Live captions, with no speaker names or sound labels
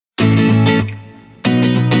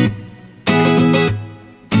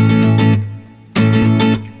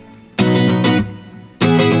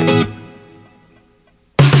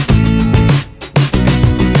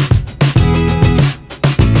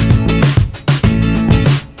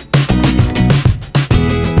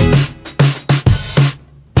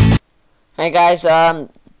Hey guys,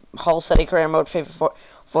 Hull City Career Mode FIFA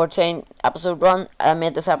 14 episode 1. I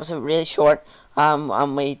made this episode really short,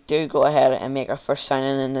 and we do go ahead and make our first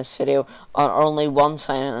signing in this video, or only one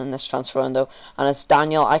signing in this transfer window, and it's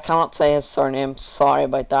Daniel. I cannot say his surname, sorry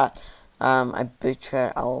about that. I butcher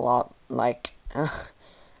it a lot, like,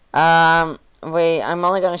 I'm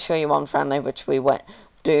only going to show you one friendly, which we win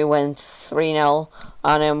 3-0,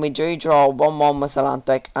 and then we do draw 1-1 with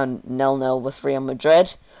Atlantic and 0-0 with Real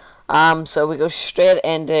Madrid. So we go straight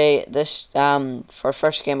into this for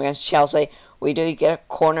first game against Chelsea. We do get a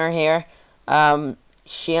corner here.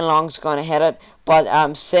 Shane Long's going to hit it,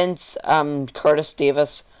 but since Curtis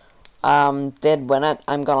Davis did win it,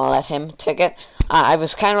 I'm going to let him take it. I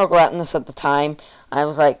was kind of regretting this at the time. I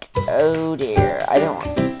was like, oh dear,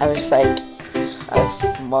 what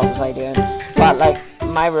was I doing? But like,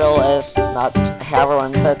 my rule is that whoever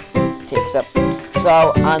wins it takes it.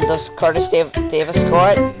 So, and does Curtis Davis score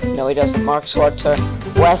it? No, he doesn't. Mark Schwarzer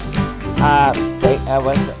with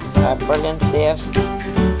a brilliant save.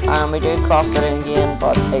 And we do cross it in again,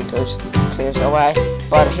 but it clears away.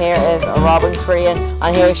 But here is Robin Crean,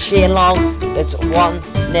 and here's Shane Long. It's 1-0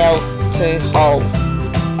 to Hull.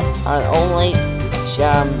 And only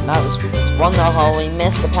that was 1-0 Hull. We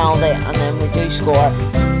missed the penalty, and then we do score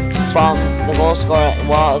from the goal scorer. It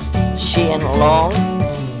was Shane Long.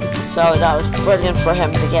 So that was brilliant for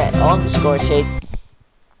him to get on the score sheet,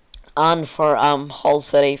 and for Hull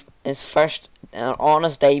City, his first on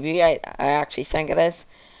his debut. I actually think it is.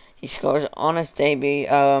 He scores on his debut,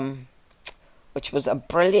 which was a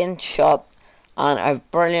brilliant shot and a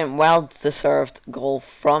brilliant, well-deserved goal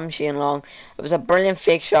from Shane Long. It was a brilliant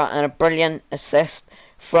fake shot and a brilliant assist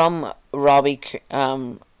from Robbie.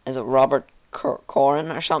 Is it Robert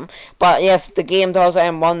Corrin or something? But yes, the game does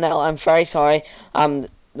end 1-0. I'm very sorry.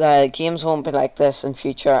 The games won't be like this in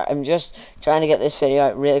future. I'm just trying to get this video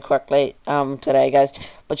out really quickly today, guys.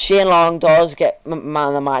 But Shane Long does get man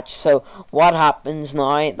of the match. So what happens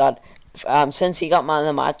now that since he got man of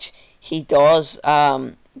the match, he does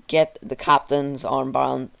get the captain's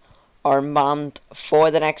armband for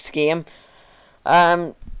the next game.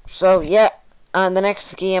 So yeah. And the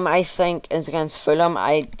next game, I think, is against Fulham.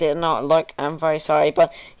 I did not look. I'm very sorry.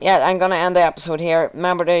 But, yeah, I'm going to end the episode here.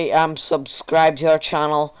 Remember to subscribe to our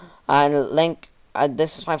channel. And link.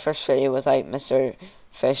 This is my first video without Mr.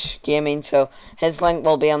 Fish Gaming. So, his link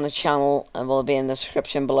will be on the channel. And will be in the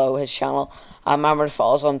description below his channel. Remember to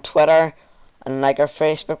follow us on Twitter. And like our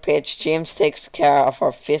Facebook page. James takes care of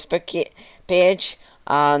our Facebook page.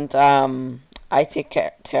 And I take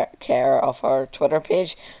care of our Twitter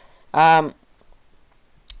page.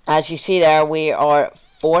 As you see there, we are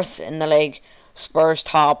 4th in the league. Spurs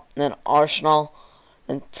top, and then Arsenal,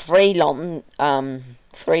 and three London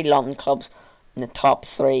clubs in the top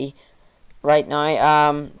 3 right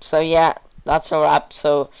now. So yeah, that's a wrap.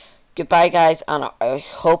 So goodbye, guys, and I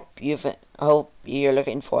hope you're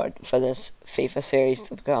looking forward for this FIFA series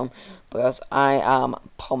to come, because I am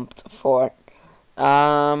pumped for it.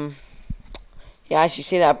 Yeah, as you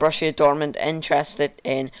see that, Borussia Dortmund interested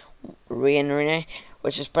in Wayne Rooney,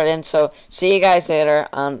 which is brilliant. So see you guys later,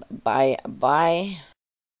 and bye.